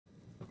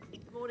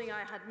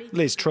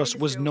Liz Truss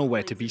was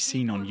nowhere to be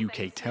seen on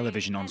UK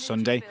television on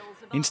Sunday.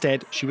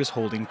 Instead, she was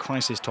holding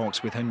crisis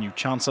talks with her new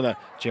Chancellor,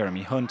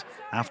 Jeremy Hunt,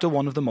 after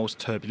one of the most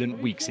turbulent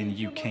weeks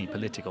in UK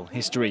political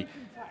history.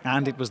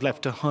 And it was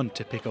left to Hunt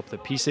to pick up the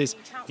pieces,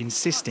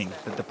 insisting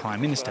that the Prime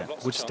Minister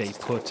would stay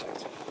put.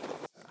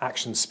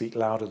 Actions speak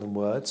louder than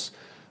words.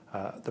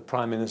 The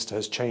Prime Minister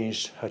has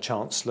changed her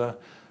Chancellor.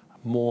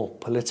 More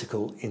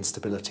political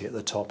instability at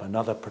the top,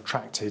 another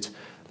protracted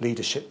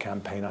leadership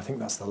campaign. I think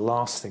that's the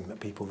last thing that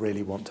people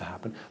really want to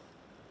happen.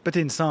 But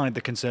inside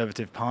the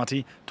Conservative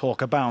Party,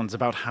 talk abounds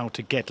about how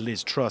to get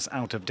Liz Truss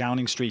out of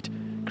Downing Street.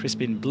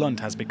 Crispin Blunt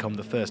has become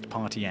the first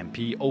party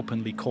MP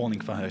openly calling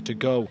for her to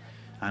go.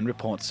 And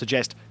reports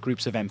suggest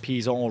groups of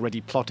MPs are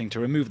already plotting to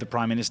remove the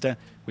Prime Minister,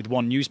 with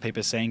one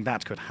newspaper saying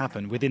that could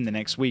happen within the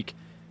next week.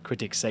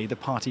 Critics say the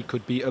party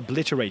could be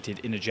obliterated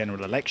in a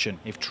general election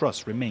if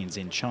Truss remains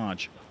in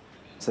charge.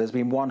 So there's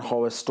been one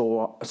horror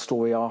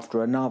story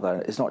after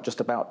another. It's not just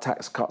about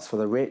tax cuts for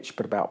the rich,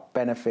 but about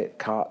benefit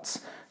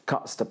cuts,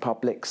 cuts to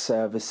public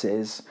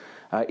services.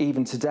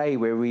 Even today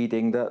we're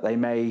reading that they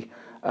may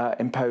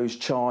impose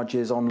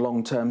charges on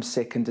long-term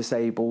sick and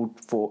disabled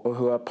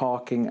who are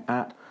parking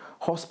at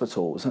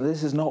hospitals. And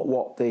this is not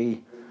what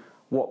the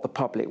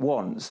public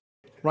wants.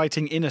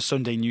 Writing in a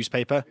Sunday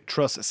newspaper,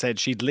 Truss said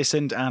she'd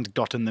listened and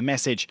gotten the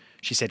message.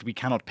 She said we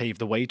cannot pave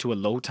the way to a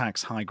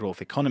low-tax,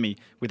 high-growth economy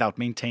without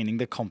maintaining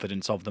the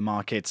confidence of the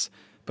markets.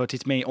 But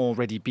it may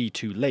already be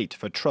too late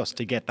for Truss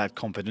to get that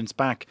confidence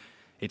back.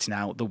 It's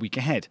now the week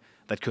ahead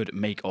that could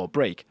make or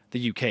break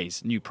the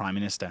UK's new Prime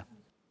Minister.